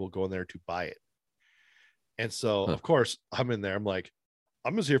when people go in there to buy it. And so of course I'm in there. I'm like,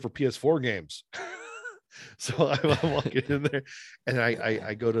 I'm just here for PS4 games. So I'm walking in there, and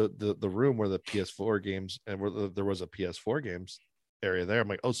I go to the room where the PS4 games, and where there was a PS4 games area there. I'm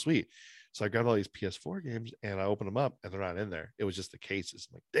like, oh sweet. So I got all these PS4 games, and I open them up, and they're not in there. It was just the cases.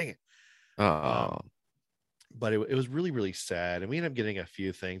 I'm like, dang it. But it was really, really sad. And we ended up getting a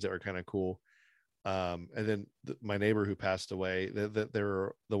few things that were kind of cool. And then my neighbor who passed away, they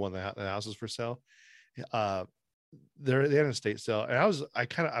were the one that the house was for sale. They had an estate sale, and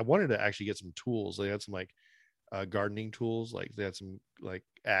I wanted to actually get some tools. They had some like gardening tools, like they had some like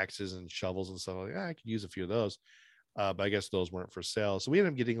axes and shovels and stuff. Like, I could use a few of those, but I guess those weren't for sale. So we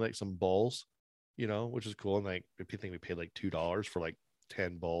ended up getting like some bowls, which is cool. And like I think we paid like $2 for like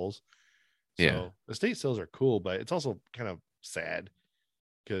 10 bowls. So estate sales are cool, but it's also kind of sad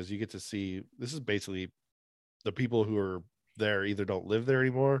because you get to see, this is basically the people who are there either don't live there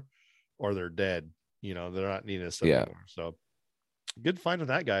anymore or they're dead. They're not needing this stuff anymore. So good find on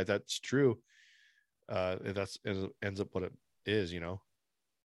that guy. If that's true. If that's ends up what it is,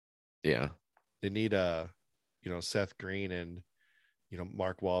 Yeah. They need Seth Green and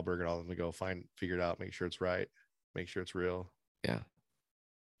Mark Wahlberg and all of them to go figure it out, make sure it's right, make sure it's real. Yeah.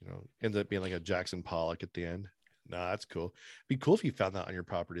 Ends up being like a Jackson Pollock at the end. Nah, that's cool. Be cool if you found that on your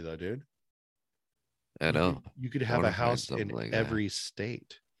property though, dude. I know. You could have a house in like every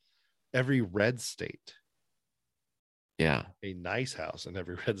state. Every red state. Yeah. A nice house in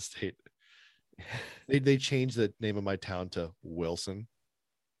every red state. They changed the name of my town to Wilson.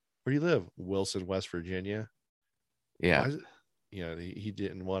 Where do you live? Wilson, West Virginia. Yeah. He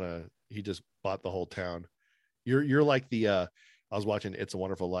didn't want to, he just bought the whole town. You're like the I was watching It's a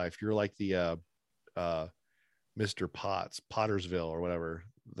Wonderful Life. You're like the Mr. Pottersville or whatever.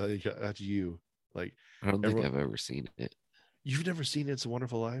 That's you. Like I don't think I've ever seen it. You've never seen It's a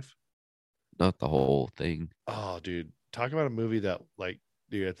Wonderful Life? Not the whole thing. Oh, dude. Talk about a movie that, like,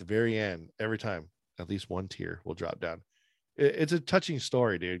 dude, at the very end, every time, at least one tear will drop down. It's a touching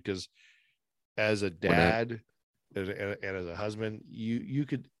story, dude, because as a dad and as a husband, you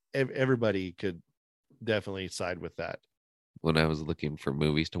could, everybody could definitely side with that. When I was looking for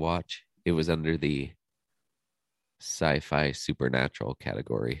movies to watch, it was under the sci-fi supernatural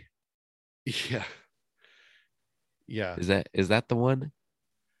category. Yeah. Yeah. Is that the one?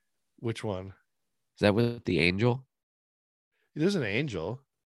 Which one? Is that with the angel? There's an angel.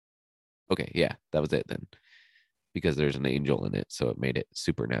 Okay, yeah, that was it then. Because there's an angel in it, so it made it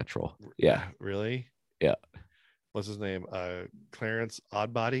supernatural. Yeah. Really? Yeah. What's his name? Clarence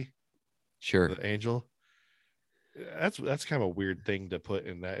Oddbody? Sure. The angel. That's kind of a weird thing to put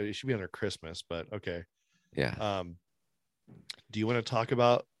in that. It should be under Christmas, but okay. Yeah. Do you want to talk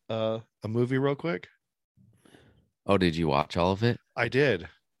about a movie real quick? Oh, did you watch all of it? I did.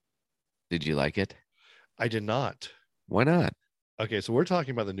 Did you like it? I did not. Why not? Okay, so we're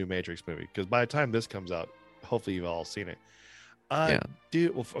talking about the new Matrix movie because by the time this comes out, hopefully you've all seen it.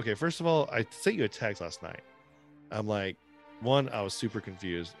 Dude. Well, okay. First of all, I sent you a text last night. I'm like, I was super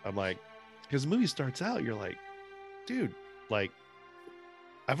confused. I'm like, because the movie starts out, you're like, dude, like,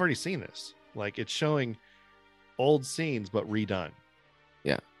 I've already seen this. Like, it's showing old scenes but redone.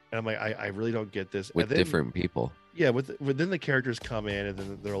 Yeah. And I'm like, I really don't get this. With different people. Yeah, then the characters come in and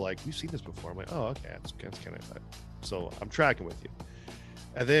then they're like, we've seen this before. I'm like, oh, okay, that's kind of so I'm tracking with you.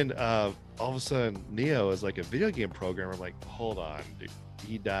 And then all of a sudden, Neo is like a video game programmer. I'm like, hold on, dude,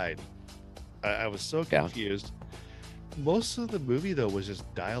 he died. I was so Yeah. confused. Most of the movie though was just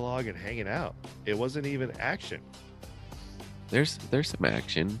dialogue and hanging out. It wasn't even action. There's some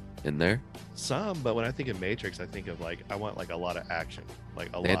action in there. Some, but when I think of Matrix, I think of like I want like a lot of action, like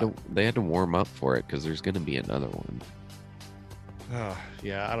a They lot. had to warm up for it because there's going to be another one. Oh,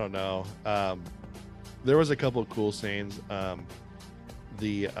 yeah, I don't know. There was a couple of cool scenes.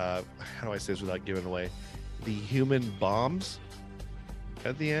 The how do I say this without giving away? The human bombs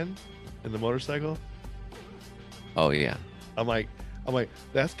at the end in the motorcycle. Oh yeah. I'm like,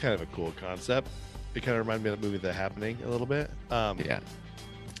 that's kind of a cool concept. It kind of reminded me of the movie The Happening a little bit. Yeah.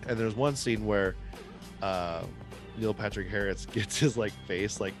 And there's one scene where Neil Patrick Harris gets his like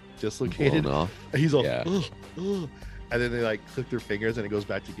face like dislocated. Blown off. And he's all, Yeah. "Ugh, ugh," and then they like click their fingers and it goes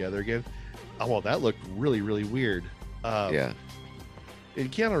back together again. Oh, well, that looked really, really weird. Yeah.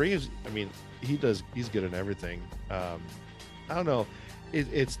 And Keanu Reeves, I mean, he's good in everything. I don't know.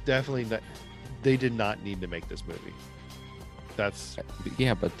 It's definitely not. They did not need to make this movie. That's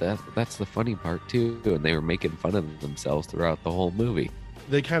Yeah, but that's the funny part too. And they were making fun of themselves throughout the whole movie.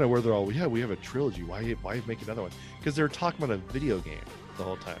 they kind of were. They're all, yeah, we have a trilogy. Why make another one? Because they were talking about a video game the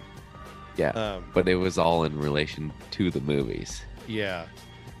whole time. Yeah. But it was all in relation to the movies. Yeah.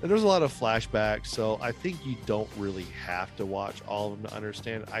 And there's a lot of flashbacks, so I think you don't really have to watch all of them to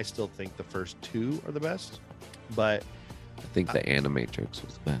understand. I still think the first two are the best, but I think the Animatrix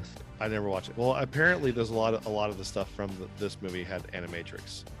was the best. I never watched it. Well, apparently there's a lot of the stuff from this movie had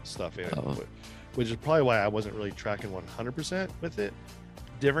Animatrix stuff in it, Oh. which is probably why I wasn't really tracking 100% with it.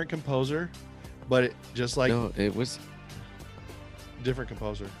 Different composer, but just like No, it was. different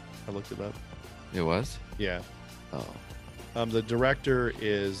composer. I looked it up. It was. Yeah. Oh. The director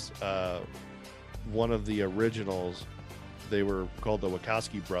is one of the originals. They were called the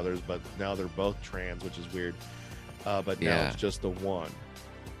Wachowski brothers, but now they're both trans, which is weird. But now Yeah. it's just the one.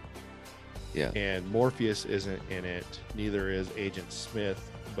 Yeah. And Morpheus isn't in it. Neither is Agent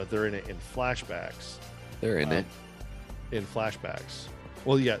Smith, but they're in it in flashbacks. They're in it. In flashbacks.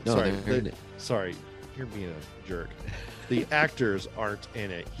 Well, yeah. No, sorry. they're in it. Sorry. You're being a jerk. The actors aren't in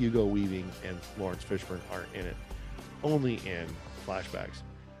it. Hugo Weaving and Lawrence Fishburne aren't in it. Only in flashbacks.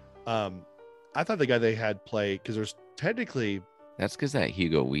 I thought the guy they had play, because there's technically That's because that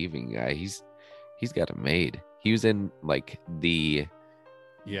Hugo Weaving guy, he's got it made. He was in like the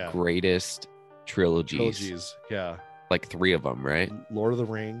greatest trilogies. Yeah. Like 3 of them, right? Lord of the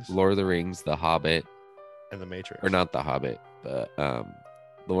Rings Lord of the Rings, The Hobbit, and The Matrix. or not The Hobbit, but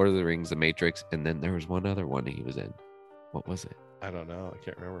Lord of the Rings, The Matrix, and then there was one other one he was in. What was it? I don't know. I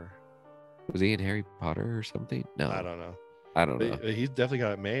can't remember. Was he in Harry Potter or something? No, I don't know. I don't know. But he's definitely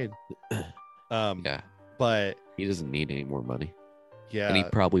got it made. Yeah, But he doesn't need any more money, yeah, and he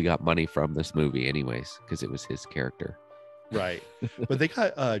probably got money from this movie anyways because it was his character. right. But they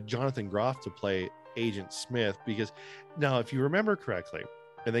got Jonathan Groff to play Agent Smith, because now, if you remember correctly,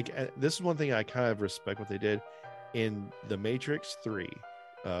 and this is one thing I kind of respect what they did in The Matrix 3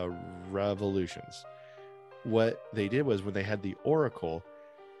 Revolutions. What they did was when they had the Oracle,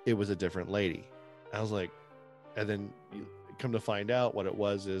 it was a different lady. I was like, and then you come to find out what it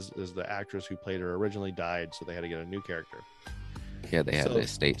was is the actress who played her originally died, so they had to get a new character. Yeah, they had So- the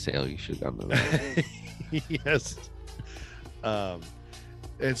estate sale. You should have gone to that. Yes.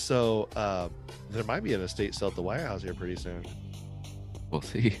 And so there might be an estate sale at the White House here pretty soon. We'll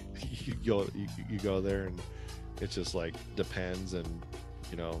see. You go there and it's just like depends, and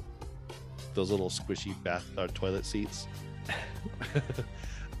those little squishy bath toilet seats.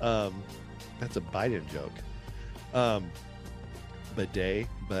 That's a Biden joke. Bidet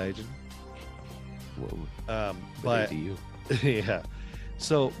Biden. Whoa. But to you. yeah.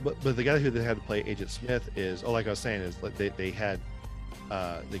 So, but the guy who they had to play Agent Smith is, like I was saying, is like they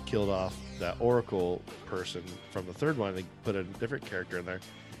killed off that Oracle person from the third one. They put a different character in there,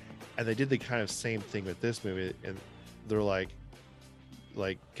 and they did the kind of same thing with this movie. And they're like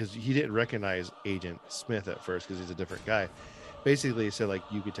because he didn't recognize Agent Smith at first because he's a different guy. Basically, he said like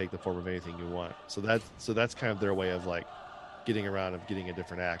you could take the form of anything you want. So that's kind of their way of like getting around of getting a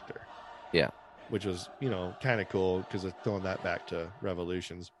different actor. Yeah. Which was, kind of cool because it's throwing that back to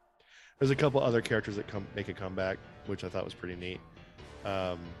Revolutions. There's a couple other characters that make a comeback, which I thought was pretty neat.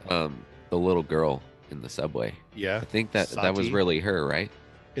 The little girl in the subway. Yeah, I think that was Sati. really her, right?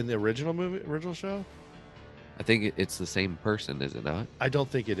 In the original show. I think it's the same person, is it not? I don't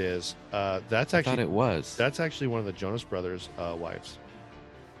think it is. That's I thought actually it was. that's actually one of the Jonas Brothers' wives.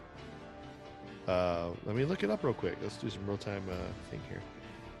 Let me look it up real quick. Let's do some real time thing here.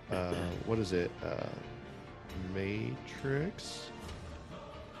 What is it? Matrix.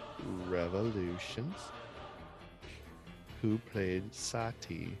 Revolutions. Who played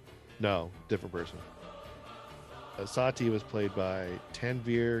Sati? No, different person. Sati was played by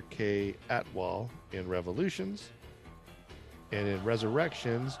Tanvir K. Atwal in Revolutions, and in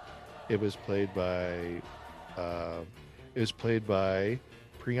Resurrections, it was played by Priyanka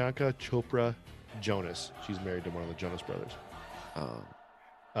Chopra Jonas. She's married to one of the Jonas Brothers.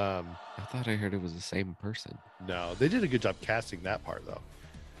 I thought I heard it was the same person. No, they did a good job casting that part though.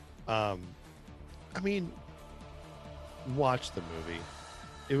 I mean, watch the movie.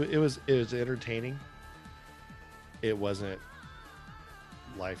 It was entertaining. It wasn't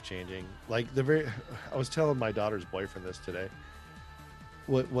life-changing. Like I was telling my daughter's boyfriend this today.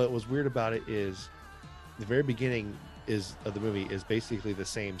 What was weird about it is the very beginning of the movie is basically the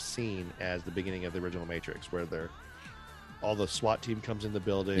same scene as the beginning of the original Matrix, where all the SWAT team comes in the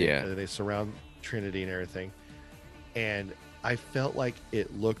building, and they surround Trinity and everything. And I felt like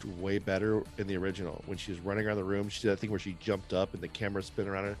it looked way better in the original when she was running around the room. She did that thing where she jumped up and the camera spin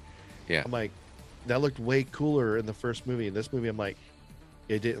around her. Yeah, I'm like, that looked way cooler in the first movie. In this movie, I'm like,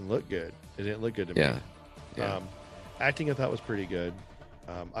 it didn't look good. It didn't look good to me. Yeah. Acting I thought was pretty good.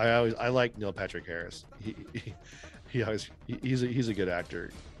 I like Neil Patrick Harris. He's a good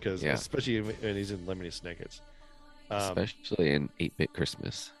actor, because especially when he's in Lemony Snicket's. Especially in 8-Bit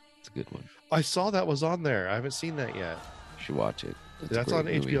Christmas. It's a good one. I saw that was on there. I haven't seen that yet. You should watch it. That's on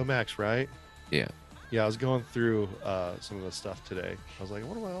HBO Max, right? Yeah. Yeah, I was going through some of the stuff today. I was like, I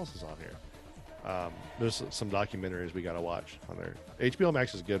wonder what else is on here. There's some documentaries we got to watch on there. HBO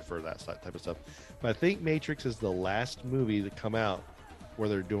Max is good for that type of stuff. But I think Matrix is the last movie to come out where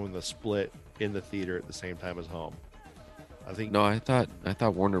they're doing the split in the theater at the same time as home. I think. No, I thought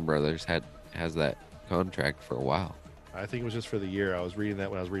Warner Brothers has that contract for a while. I think it was just for the year. I was reading that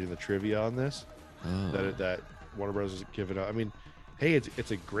when I was reading the trivia on this. Oh. That Warner Bros. Is giving up. I mean, hey,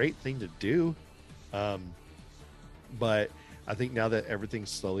 it's a great thing to do, but I think now that everything's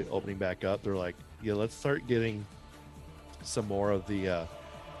slowly opening back up, they're like, yeah, let's start getting some more of the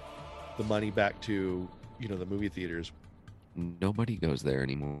money back to the movie theaters. Nobody goes there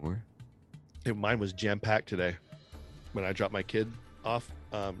anymore. Mine was jam packed today when I dropped my kid off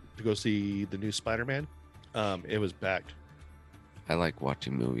to go see the new Spider-Man. It was packed. I like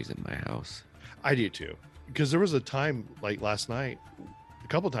watching movies in my house. I do too, because there was a time like last night, a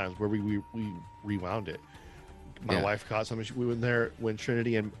couple times where we rewound it. My wife caught something. We went there when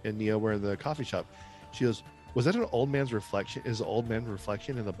Trinity and Neo were in the coffee shop. She goes, "Was that an old man's reflection? Is the old man's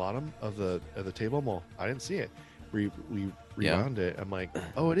reflection in the bottom of the table?" Well, I didn't see it. We rewound it. I'm like,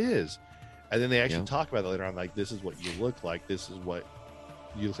 "Oh, it is." And then they actually talk about it later on. Like, this is what you look like. This is what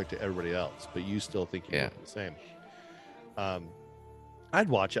you look like to everybody else, but you still think you look the same. I'd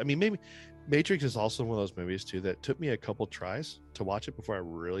watch it. I mean, maybe Matrix is also one of those movies too that took me a couple tries to watch it before I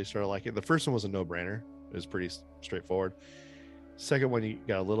really started liking it. The first one was a no-brainer. It was pretty straightforward. Second one, you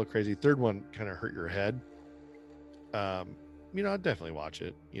got a little crazy. Third one kind of hurt your head. I'd definitely watch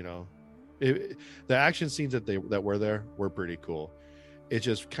it. The action scenes that were there were pretty cool. It's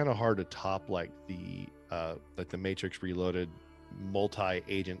just kind of hard to top like the Matrix Reloaded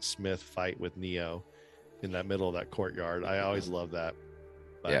multi-agent Smith fight with Neo in that middle of that courtyard. I always love that.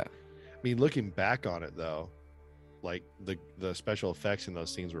 But, I mean, looking back on it though, like the special effects in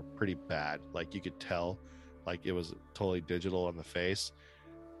those scenes were pretty bad. Like you could tell, like it was totally digital on the face.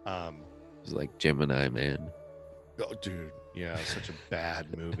 It was like Gemini Man. Oh, dude, yeah, such a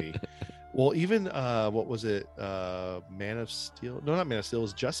bad movie. Well, even what was it? Man of Steel? No, not Man of Steel. It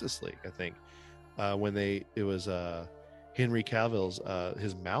was Justice League, I think. When it was Henry Cavill's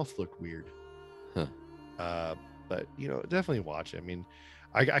his mouth looked weird. But definitely watch it. I mean,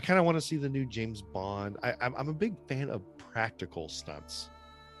 I kind of want to see the new James Bond. I'm a big fan of practical stunts,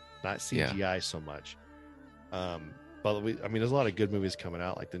 not CGI so much. But there's a lot of good movies coming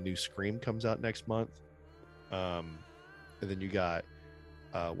out. Like the new Scream comes out next month. And then you got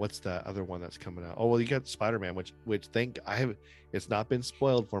what's that other one that's coming out? Oh well, you got Spider-Man, which it's not been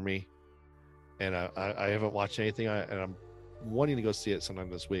spoiled for me, and I haven't watched anything. And I'm wanting to go see it sometime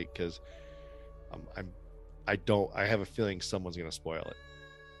this week because I have a feeling someone's gonna spoil it.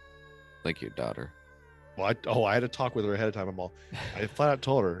 Like your daughter. Well, I had to talk with her ahead of time. I flat out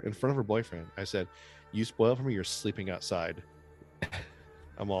told her in front of her boyfriend. I said, "You spoil it for me. You're sleeping outside."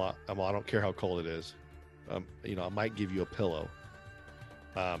 I don't care how cold it is. I might give you a pillow.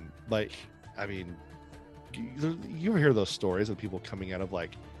 But I mean, you ever hear those stories of people coming out of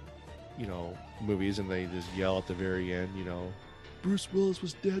movies and they just yell at the very end, Bruce Willis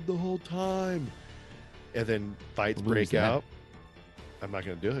was dead the whole time, and then fights break out. I'm not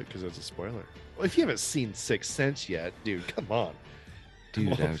going to do it because it's a spoiler. Well, if you haven't seen Sixth Sense yet, dude, come on.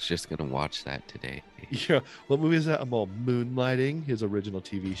 Dude, I was just gonna watch that today. Yeah, what movie is that? I'm all Moonlighting, his original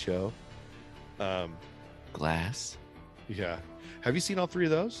TV show. Glass. Yeah. Have you seen all three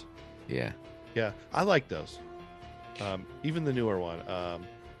of those? Yeah. Yeah, I like those. Even the newer one.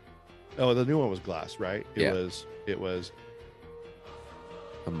 The new one was Glass, right? It was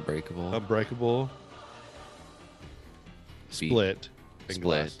Unbreakable. Unbreakable, Split, and Split.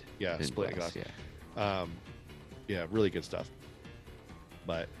 Glass. Yeah, and Split and Glass. Yeah. Yeah, really good stuff.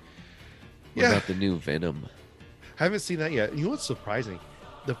 But What about the new Venom? I haven't seen that yet. You know what's surprising?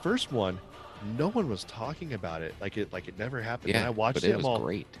 The first one, no one was talking about it. Like it never happened. Yeah, and I watched but it. it was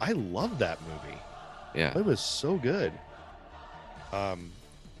great. I love that movie. Yeah. It was so good.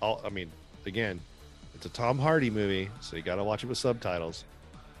 Again, it's a Tom Hardy movie, so you got to watch it with subtitles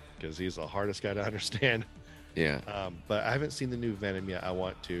because he's the hardest guy to understand. Yeah. But I haven't seen the new Venom yet. I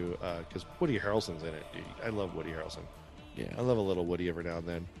want to because Woody Harrelson's in it, dude. I love Woody Harrelson. Yeah. I love a little Woody every now and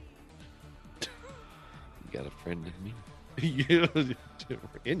then. You got a friend in me.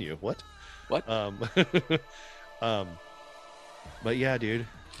 In you? What? What? But yeah, dude.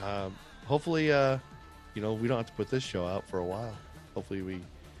 Hopefully, we don't have to put this show out for a while. Hopefully, we,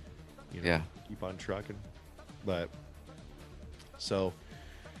 keep on trucking. But so,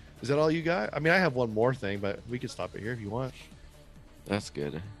 is that all you got? I mean, I have one more thing, but we can stop it here if you want. That's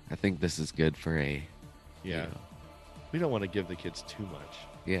good. I think this is good for a. Yeah. We don't want to give the kids too much.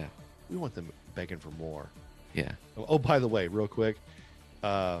 Yeah. We want them begging for more. Yeah. Oh, by the way, real quick,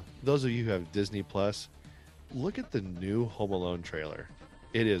 those of you who have Disney Plus, look at the new Home Alone trailer.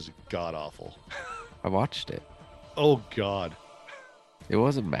 It is god awful. I watched it. Oh God. It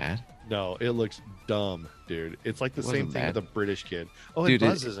wasn't bad. No, it looks dumb, dude. It's like the same wasn't thing bad. with the British kid. Oh, Dude,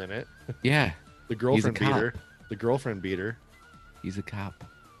 and Buzz is in it. Yeah. The girlfriend He's a cop. beater. The girlfriend beater. He's a cop.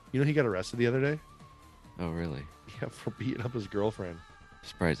 You know he got arrested the other day? Oh, really? Yeah, for beating up his girlfriend.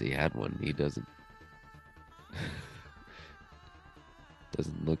 Surprised he had one. He doesn't.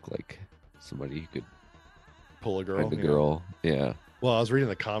 Doesn't look like somebody who could Pull a girl. find a yeah. girl. Yeah. Well, I was reading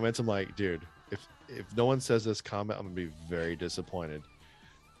the comments. I'm like, dude, if no one says this comment, I'm gonna be very disappointed.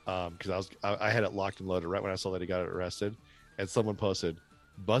 Because I had it locked and loaded right when I saw that he got arrested, and someone posted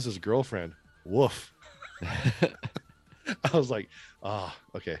Buzz's girlfriend. Woof. I was like,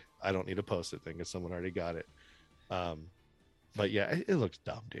 okay, I don't need to post it then because someone already got it. But yeah, it looks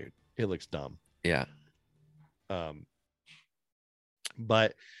dumb, dude. It looks dumb. Yeah.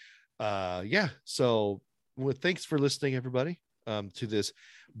 But yeah. So thanks for listening, everybody. To this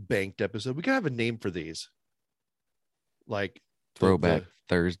banked episode. We gotta have a name for these, like Throwback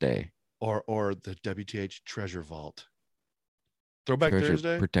Thursday. or the WTH Treasure Vault. Throwback Treasure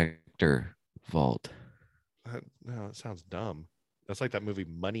Thursday. Protector Vault. No, it sounds dumb. That's like that movie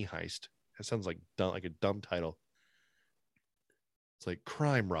Money Heist. That sounds like a dumb title. It's like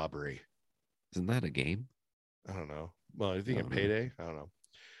crime robbery. Isn't that a game? I don't know. Well, you think I of don't know. Payday? I don't know.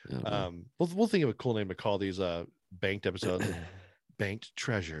 I don't know. We'll think of a cool name to call these banked episodes. Banked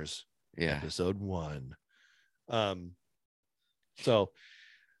Treasures. Yeah. Episode 1. So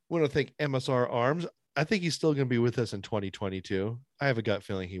I want to thank MSR Arms. I think he's still going to be with us in 2022. I have a gut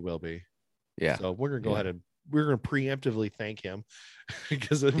feeling he will be. Yeah. So we're going to go Yeah. ahead and we're going to preemptively thank him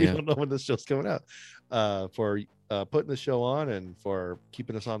because we don't know when this show's coming out, for putting the show on and for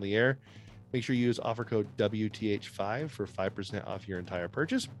keeping us on the air. Make sure you use offer code WTH5 for 5% off your entire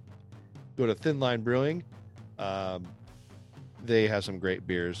purchase. Go to Thin Line Brewing. They have some great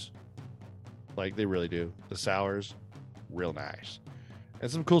beers. Like they really do. The sours, real nice. And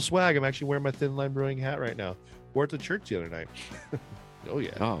some cool swag. I'm actually wearing my Thin Line Brewing hat right now. Wore it to church the other night. Oh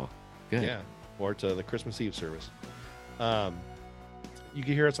yeah. Oh, good. Yeah. Or to the Christmas Eve service. You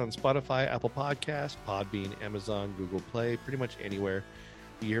can hear us on Spotify, Apple Podcasts, Podbean, Amazon, Google Play, pretty much anywhere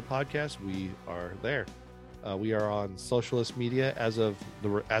you hear podcasts, we are there. We are on socialist media as of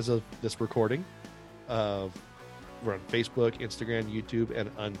this recording. We're on Facebook, Instagram, YouTube,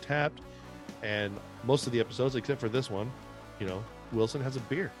 and Untapped. And most of the episodes, except for this one, Wilson has a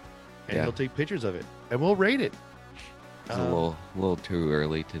beer, and he'll take pictures of it, and we'll rate it. It's a little too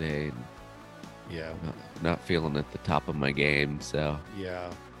early today. And Yeah. not feeling at the top of my game. So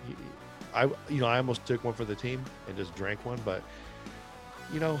Yeah. I almost took one for the team and just drank one, but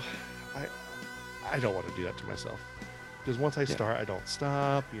I don't want to do that to myself, because once I start, I don't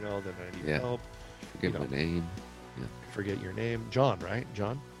stop. Then I need help. forget my name. Yeah. Forget your name, John, right?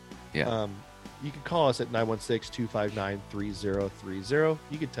 John. Yeah. You can call us at 916-259-3030.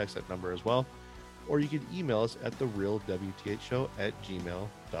 You can text that number as well, or you can email us at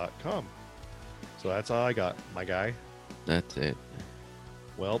therealwthshow@gmail.com. So that's all I got, my guy. That's it.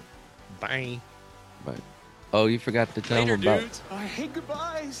 Well, bye. Bye. Oh, you forgot to tell Later, him about. dudes. I hate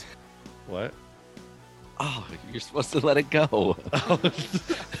goodbyes. What? Oh, you're supposed to let it go.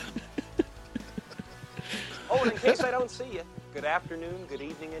 Oh, and in case I don't see you, good afternoon, good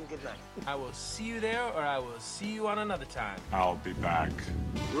evening, and good night. I will see you there, or I will see you on another time. I'll be back.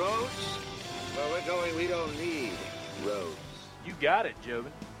 Roads? Where we're going, we don't need roads. You got it,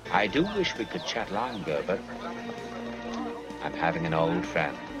 Jobin. I do wish we could chat longer, but I'm having an old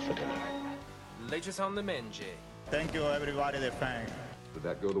friend for dinner. Latest on the menge. Thank you, everybody. They thank. Did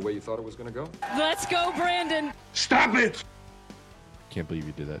that go the way you thought it was going to go? Let's go, Brandon. Stop it! Can't believe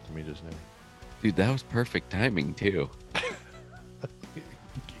you did that to me just now. Dude, that was perfect timing, too. You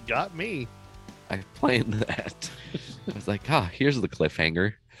got me. I planned that. I was like, here's the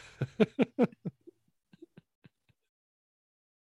cliffhanger.